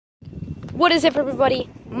What is up, everybody?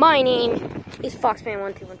 My name is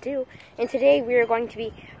Foxman1212, and today we are going to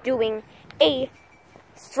be doing a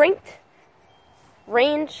strength,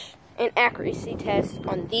 range, and accuracy test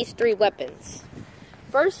on these three weapons.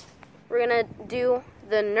 First, we're going to do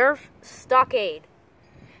the Nerf Stockade.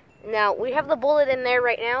 Now, we have the bullet in there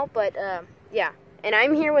right now, but yeah. And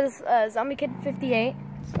I'm here with Zombie Kid 58,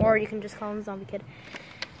 or you can just call him Zombie Kid.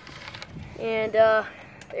 And there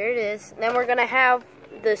it is. And then we're going to have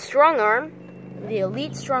the Strongarm, the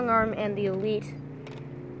Elite Strongarm, and the Elite,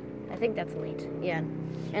 I think that's Elite, yeah.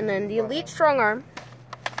 And then the Elite Strongarm,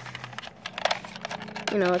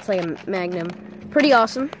 you know, it's like a Magnum, pretty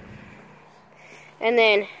awesome. And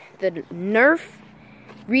then the Nerf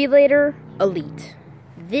Retaliator Elite.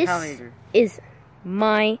 This is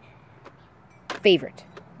my favorite.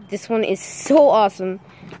 This one is so awesome.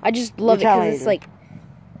 I just love it because it's like,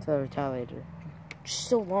 it's a Retaliator.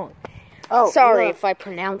 So long. Oh, sorry if I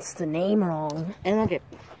pronounced the name wrong. And look at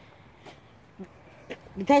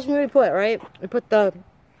the attachment we put, right? We put the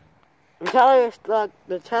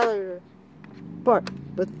Retaliator part,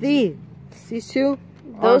 but these two,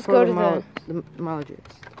 those go to the modulus.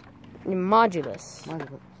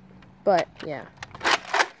 But yeah.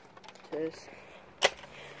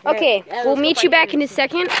 Okay, we'll meet you back in a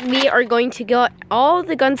second. We are going to get all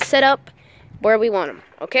the guns set up where we want them.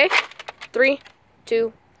 Okay? 3,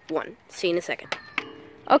 2, 1. See you in a second.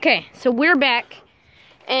 Okay, so we're back,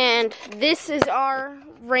 and this is our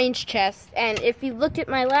range chest. And if you looked at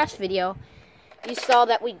my last video, you saw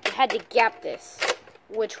that we had to gap this,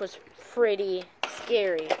 which was pretty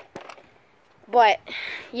scary. But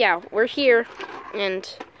yeah, we're here,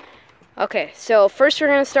 and okay. So first, we're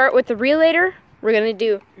gonna start with the Retaliator. We're gonna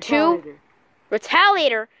do two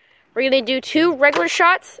Retaliator. We're gonna do 2 regular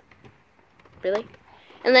shots. Really?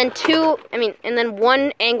 And then and then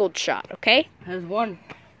 1 angled shot, okay? There's 1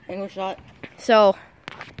 angled shot. So,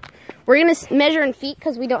 we're going to measure in feet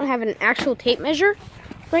because we don't have an actual tape measure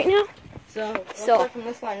right now. So we'll start from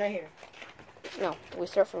this line right here. No, we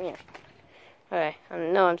start from here. Okay,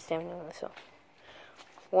 no, I'm standing on this hill.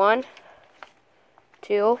 1,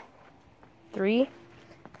 2, 3,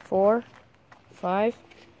 4, 5,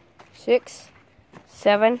 6,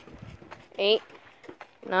 7, 8,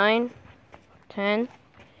 9, 10,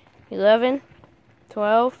 11,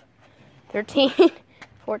 12, 13,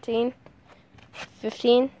 14,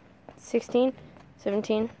 15, 16,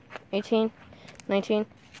 17, 18, 19,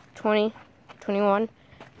 20, 21,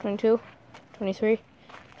 22, 23,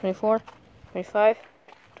 24, 25,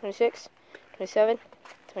 26, 27,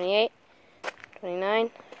 28, 29,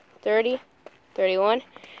 30, 31,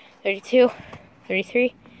 32,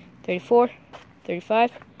 33, 34,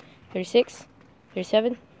 35, 36,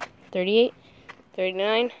 37, 38,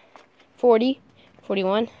 39, 40,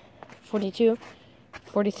 41, 42,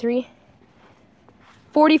 43,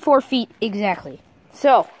 44 feet exactly.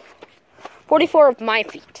 So, 44 of my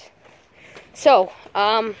feet. So,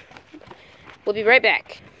 we'll be right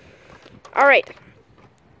back. Alright,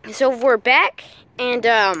 so we're back, and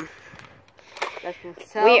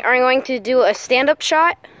we are going to do a stand-up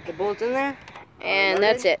shot. The bullet's in there. And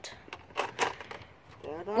that's it.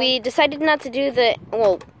 We decided not to do the,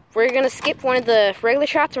 well, we're going to skip one of the regular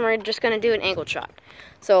shots, and we're just going to do an angled shot.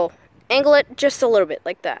 So, angle it just a little bit,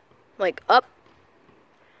 like that. Like, up,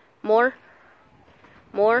 more,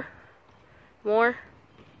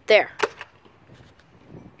 there.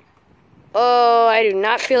 Oh, I do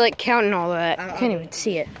not feel like counting all that. I can't even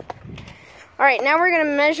see it. Alright, now we're going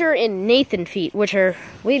to measure in Nathan feet, which are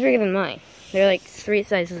way bigger than mine. They're like 3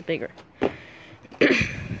 sizes bigger.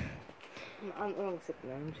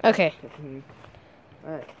 Okay.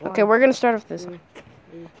 Alright, okay, we're gonna start with this one.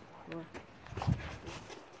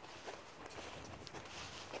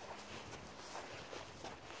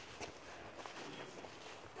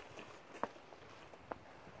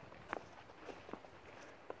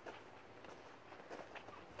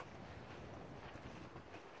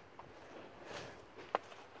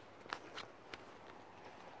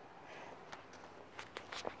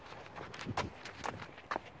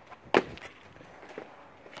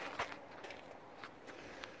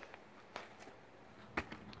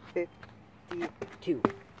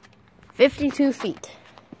 52 feet.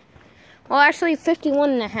 Well, actually,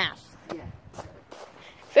 51 and a half. Yeah.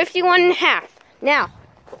 51 and a half. Now,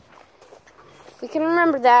 if we can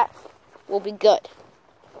remember that, we'll be good.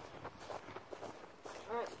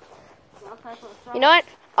 You know what?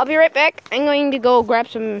 I'll be right back. I'm going to go grab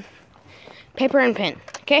some paper and pen.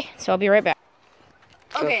 Okay? So I'll be right back.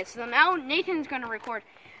 Okay, so now Nathan's going to record.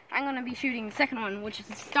 I'm going to be shooting the second one, which is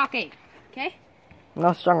the Stockade. Okay? No,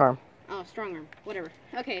 Strongarm. Oh, Strongarm. Whatever.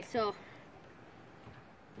 Okay, so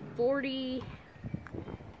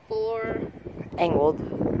 44. Angled.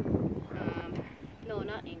 No,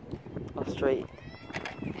 not angled. Oh, straight.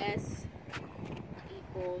 S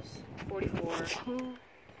equals 44.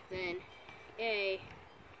 Then A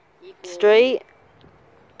equals Straight.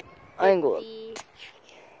 Angled.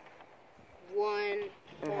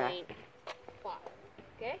 51.5.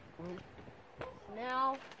 Okay?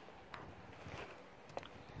 Now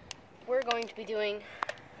we're going to be doing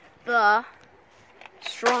the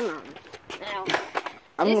Strongarm. Now,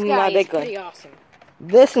 this guy is pretty awesome.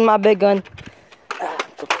 This is my big gun.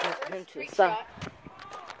 Shot.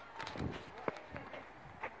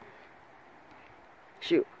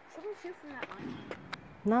 Shoot. Someone shoot from that line.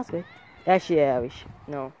 No, it's good. Actually, yeah, we should.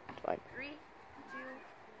 No, it's fine. 3,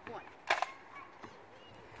 2, 1.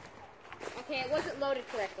 Okay, it wasn't loaded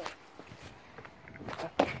correctly.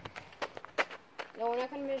 No, we're not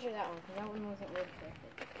going to measure that one, because that one wasn't loaded correctly.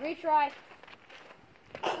 Retry.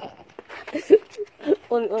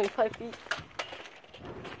 only 5 feet.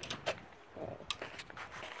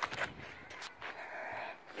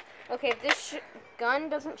 Okay, if this gun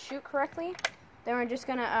doesn't shoot correctly, then we're just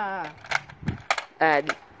gonna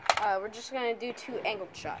Add. we're just gonna do 2 angled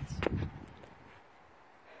shots.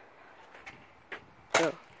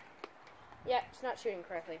 Oh. Yeah, it's not shooting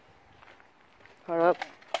correctly. Hold up.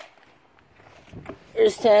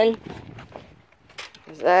 Here's 10.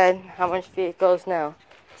 Let's add how much feet it goes now.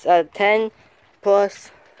 Let's add 10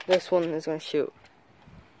 plus this one is gonna shoot.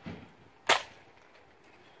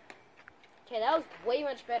 Okay, that was way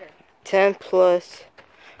much better. 10 plus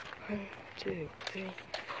 1, 2, 3, 4,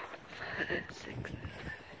 5, 6.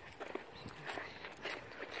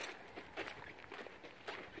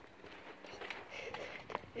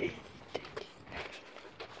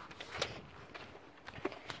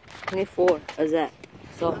 24 is that.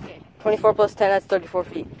 So Okay. 24 plus 10, that's 34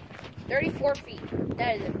 feet. 34 feet.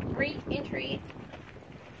 That is a great entry,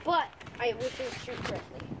 but I wish it would shoot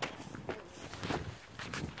correctly.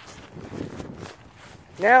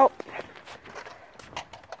 Now,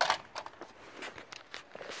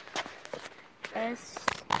 S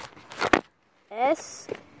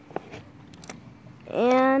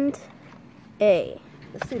and A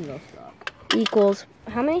let's do no stop. equals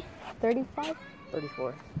how many? 35?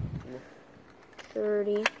 34.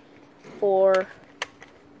 34.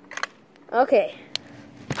 Okay.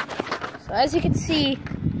 So as you can see,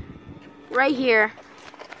 right here,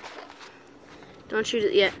 don't shoot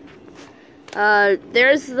it yet.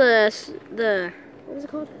 There's the what is it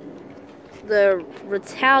called? The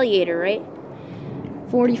Retaliator, right?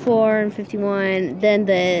 44 and 51. Then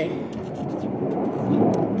the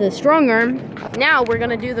Strongarm. Now we're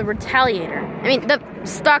gonna do the Retaliator. I mean the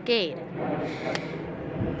Stockade.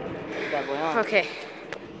 Okay.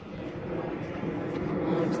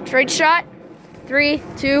 Straight shot. 3,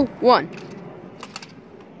 2, 1.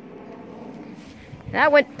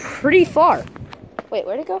 That went pretty far. Wait,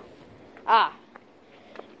 where'd it go? Ah.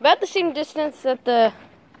 About the same distance that the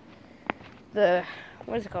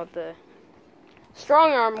what is it called? The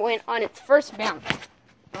Strongarm went on its first bounce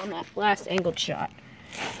on that last angled shot.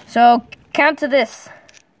 So count to this.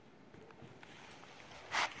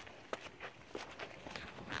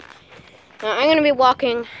 Now I'm gonna be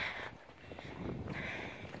walking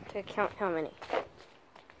to count how many.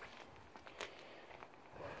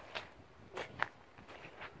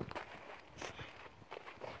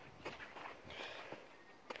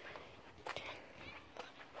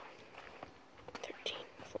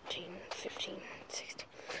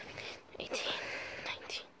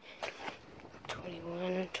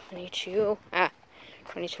 One, 22,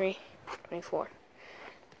 23, 24,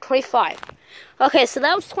 25. Okay, so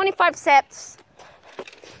that was 25 steps.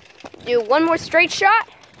 Do one more straight shot.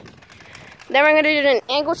 Then we're gonna do an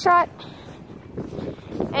angle shot.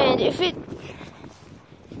 And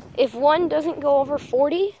if one doesn't go over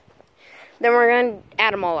 40, then we're gonna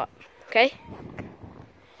add them all up. Okay?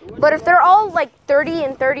 But if they're all like 30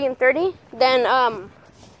 and 30 and 30, then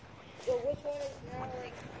So which one is now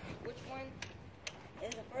like? Which one is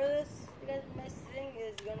the furthest you guys missing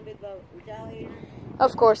is gonna be the Retaliator?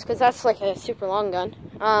 of course, because that's like a super long gun.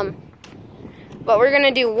 But we're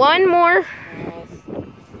gonna do one more.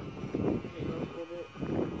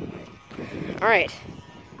 All right.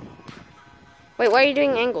 Wait, why are you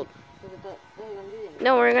doing angled?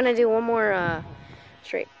 No, we're gonna do one more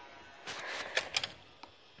straight.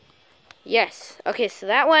 Yes. Okay, so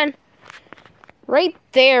that one right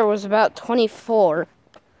there was about 24.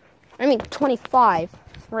 I mean 25.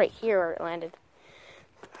 Right here where it landed.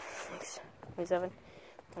 6, 27,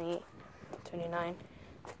 28, 29,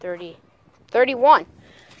 30, 31.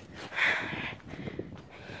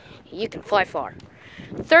 You can fly far.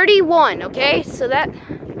 31, okay? So that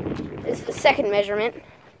is the second measurement.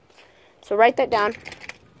 So write that down.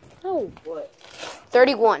 Oh, what?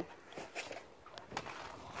 31.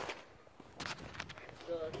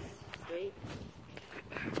 So straight.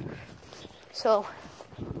 So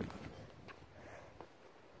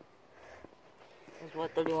That's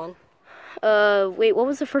what, 31? wait, what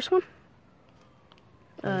was the first one?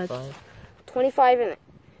 25. 25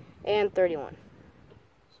 and 31.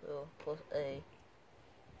 So plus A.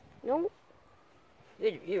 No?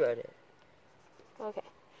 You read it. Okay.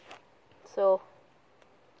 So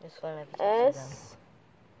It's fine. S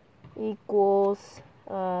equals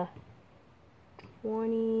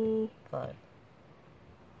 25.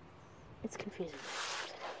 It's confusing.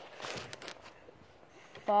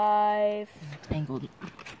 5 Angled.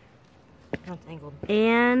 Not angled.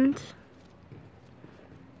 and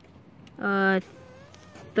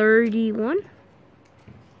 31.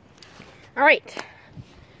 All right.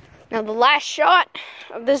 Now the last shot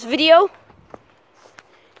of this video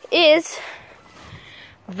is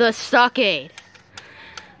the Stockade.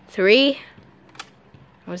 3.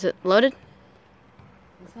 Was it loaded?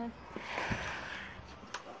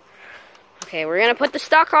 Okay, we're gonna put the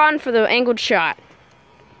stock on for the angled shot.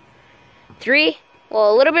 3.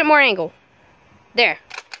 Well, a little bit more angle. There.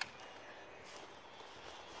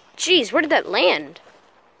 Jeez, where did that land?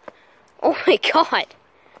 Oh my god.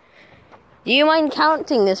 Do you mind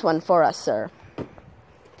counting this one for us, sir?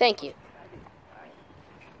 Thank you.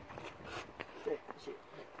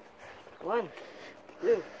 1,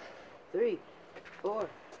 2, 3, 4,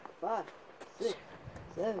 5, 6,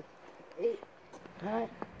 7, 8, 9,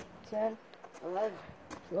 10, 11,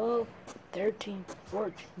 12, 13,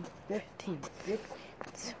 14, 15, 16,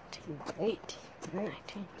 17, 18,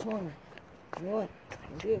 19, 20, 21,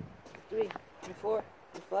 22, 23, 24,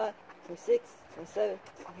 25, 26, 27,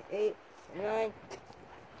 28, 29,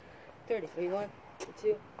 30, 31,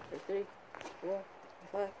 32, 33, 34,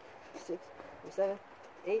 35, 36, 37,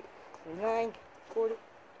 8, 39, 40,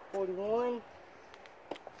 41.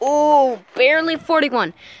 Oh, barely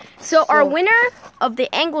 41. So our winner of the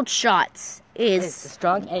angled shots It's the is...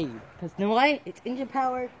 Strongarm. Because you know why? It's engine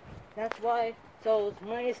powered. That's why. So it's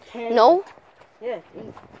minus 10. No? Yeah.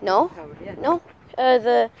 No? Powered, yeah. No?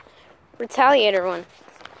 The Retaliator one.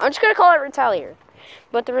 I'm just going to call it Retaliator.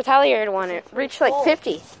 But the Retaliator one, it reached like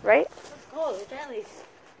 50, right? Oh, Retaliator.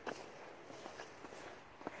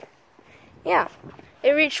 Yeah.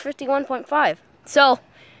 It reached 51.5. So,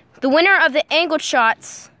 the winner of the angled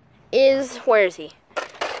shots is... Where is he?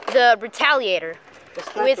 The Retaliator.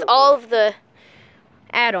 With all of the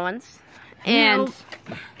add-ons. And...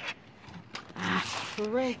 For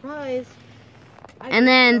rank prize. And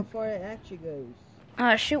then... How far it actually goes.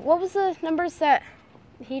 Shoot, what was the numbers that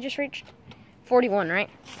he just reached? 41, right?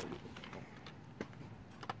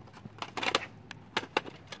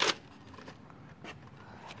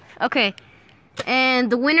 Okay. And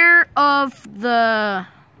the winner of the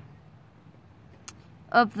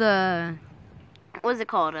what is it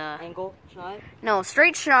called? Angle shot? No,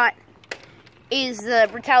 straight shot is the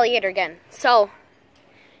Retaliator again. So,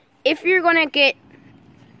 if you're gonna get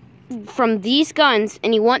from these guns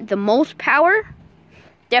and you want the most power,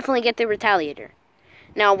 definitely get the Retaliator.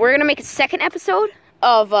 Now, we're gonna make a second episode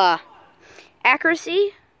of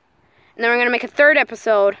accuracy, and then we're gonna make a third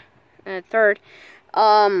episode,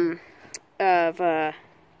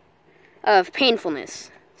 of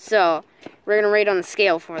painfulness. So, we're going to rate on the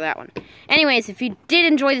scale for that one. Anyways, if you did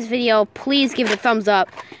enjoy this video, please give it a thumbs up.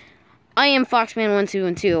 I am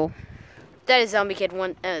Foxman1212. That is Zombie Kid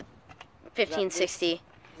 1560.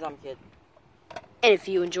 Zombie Kid. And if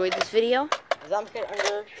you enjoyed this video, Zombie Kid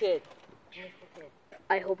under Kid.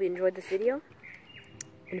 I hope you enjoyed this video.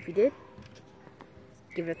 And if you did,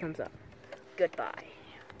 give it a thumbs up. Goodbye.